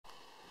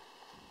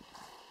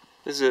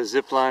This is a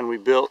zip line we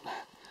built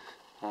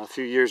a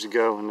few years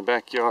ago in the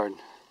backyard. It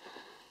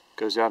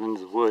goes out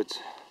into the woods.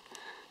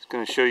 It's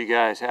going to show you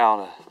guys how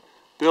to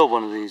build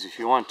one of these if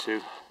you want to.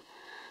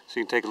 So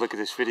you can take a look at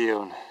this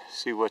video and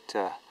see what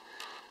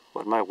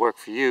might work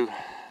for you.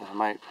 It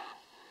might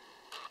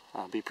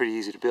be pretty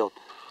easy to build.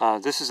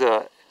 This is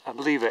I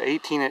believe an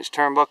 18-inch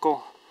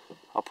turnbuckle.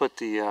 I'll put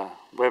the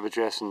web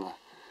address in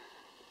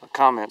the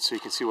comments so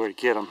you can see where to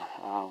get them.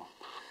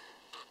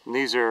 And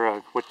these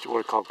are what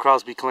are called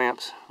Crosby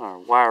clamps, or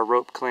wire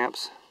rope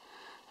clamps.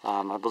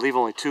 I believe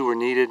only 2 were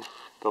needed,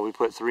 but we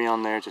put 3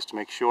 on there just to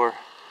make sure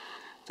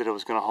that it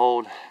was going to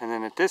hold. And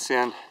then at this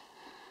end,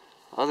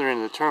 other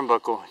end of the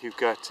turnbuckle, you've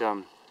got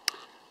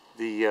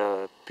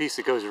the piece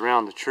that goes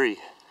around the tree.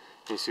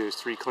 You see there's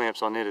 3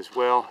 clamps on it as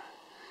well,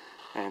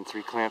 and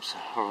 3 clamps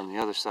are on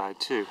the other side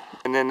too.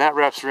 And then that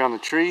wraps around the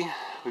tree.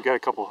 We've got a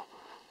couple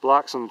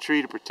blocks on the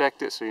tree to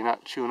protect it so you're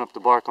not chewing up the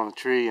bark on the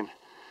tree and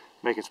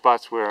making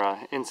spots where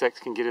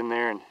insects can get in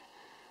there and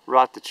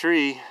rot the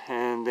tree,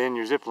 and then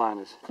your zip line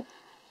is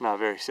not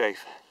very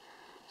safe.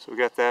 So we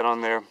got that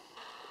on there.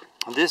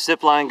 This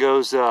zip line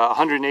goes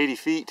 180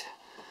 feet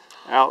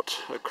out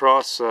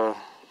across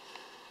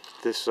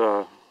this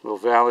little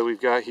valley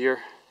we've got here,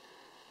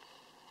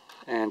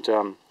 and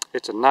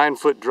it's a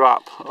 9-foot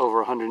drop over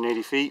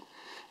 180 feet.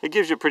 It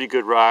gives you a pretty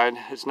good ride.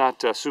 It's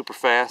not super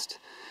fast,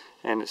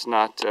 and it's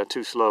not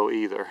too slow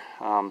either.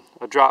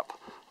 A drop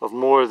of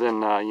more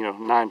than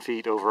 9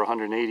 feet over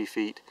 180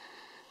 feet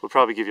would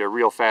probably give you a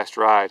real fast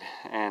ride.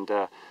 And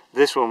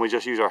this one we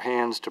just use our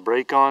hands to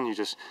brake on. You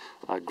just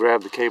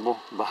grab the cable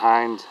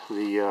behind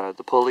the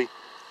pulley,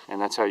 and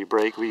that's how you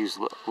brake. We use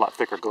a lot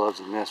thicker gloves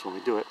than this when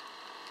we do it.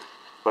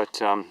 But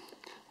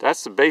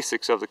that's the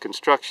basics of the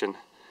construction.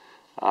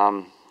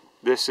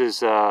 This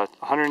is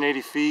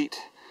 180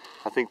 feet.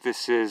 I think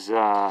this is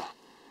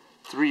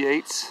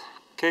 3/8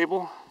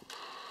 cable.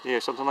 Yeah,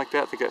 something like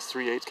that. I think that's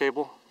 3/8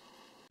 cable.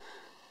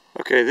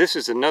 Okay, this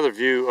is another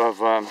view of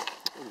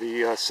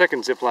the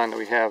second zip line that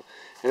we have,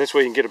 and this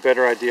way you can get a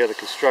better idea of the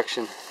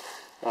construction,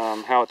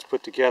 how it's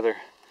put together,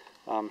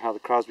 how the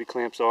Crosby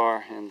clamps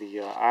are, and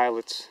the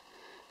eyelets,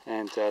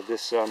 and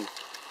this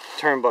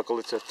turnbuckle.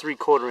 It's a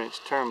 3/4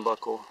 inch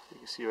turnbuckle. You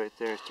can see right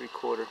there,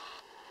 3/4.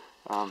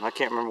 I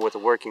can't remember what the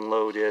working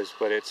load is,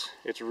 but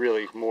it's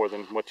really more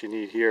than what you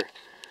need here.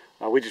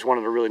 We just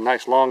wanted a really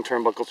nice long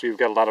turnbuckle so you've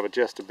got a lot of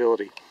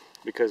adjustability,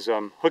 because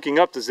hooking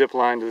up the zip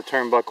line to the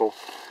turnbuckle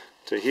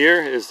to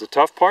here is the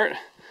tough part.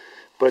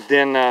 But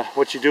then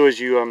what you do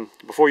is you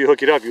before you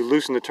hook it up, you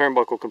loosen the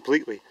turnbuckle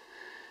completely,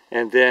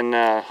 and then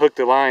hook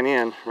the line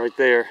in right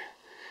there,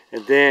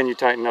 and then you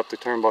tighten up the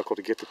turnbuckle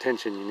to get the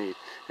tension you need.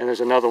 And there's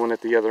another one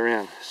at the other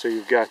end, so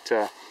you've got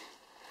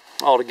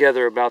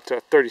altogether about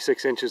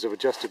 36 inches of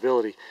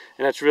adjustability,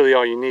 and that's really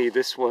all you need.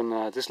 This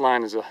one, this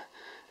line is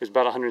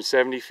about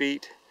 170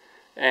 feet,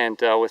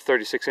 and with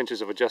 36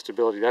 inches of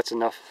adjustability, that's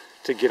enough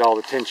to get all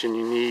the tension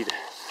you need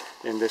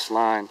in this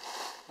line.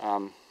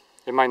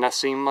 It might not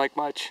seem like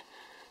much,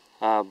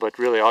 but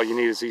really all you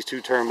need is these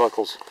 2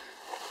 turnbuckles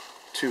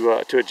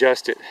to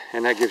adjust it,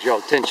 and that gives you all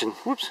the tension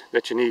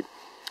that you need.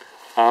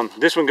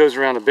 This one goes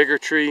around a bigger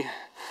tree,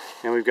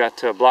 and we've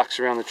got blocks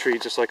around the tree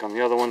just like on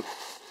the other one,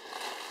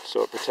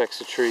 so it protects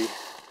the tree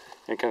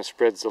and kind of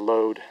spreads the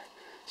load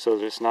so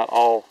that it's not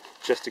all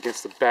just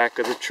against the back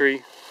of the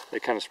tree.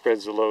 It kind of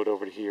spreads the load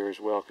over to here as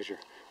well, because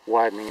you're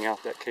widening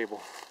out that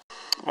cable.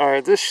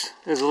 Alright, this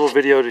is a little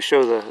video to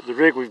show the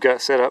rig we've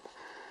got set up.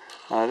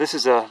 This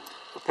is a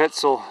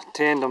Petzl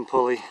tandem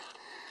pulley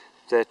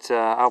that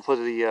I'll put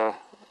the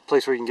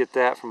place where you can get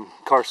that from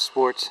Car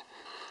Sports.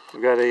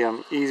 We've got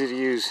a easy to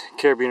use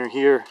carabiner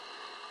here,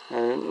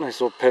 a nice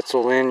little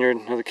Petzl lanyard,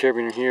 another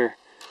carabiner here,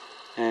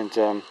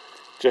 and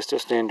just a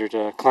standard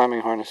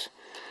climbing harness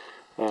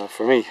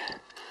for me.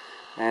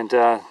 And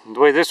the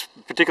way this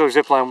particular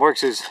zip line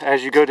works is,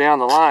 as you go down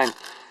the line,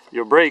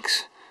 your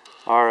brakes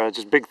are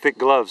just big thick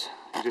gloves.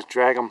 You just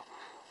drag them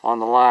on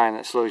the line.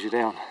 That slows you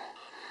down.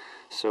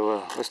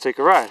 So let's take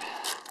a ride.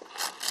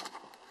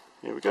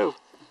 Here we go.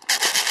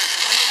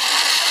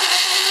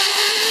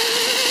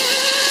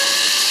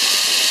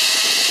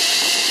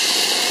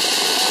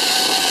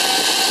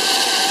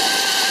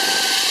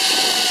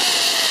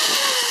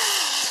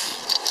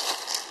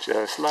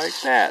 Just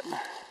like that.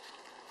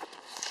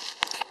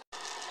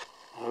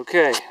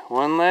 Okay,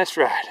 one last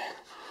ride.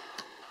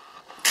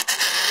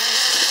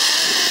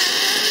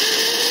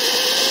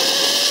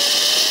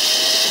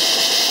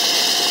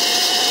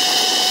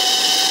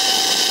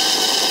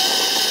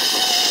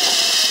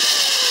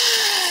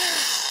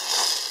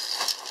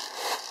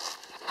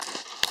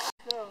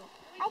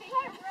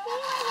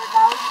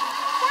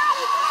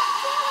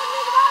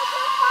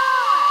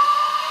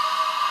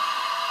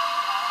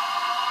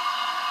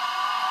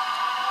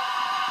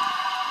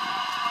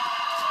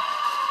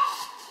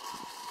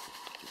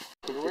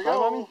 Here we go. Bye,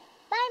 Mommy.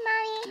 Bye,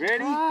 Mommy.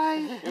 Ready?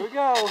 Bye. Here we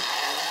go. I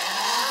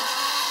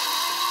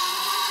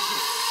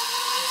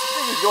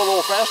think he's going a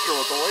little faster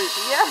with the weight.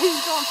 Yeah,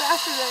 he's going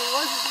faster than he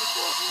was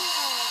before.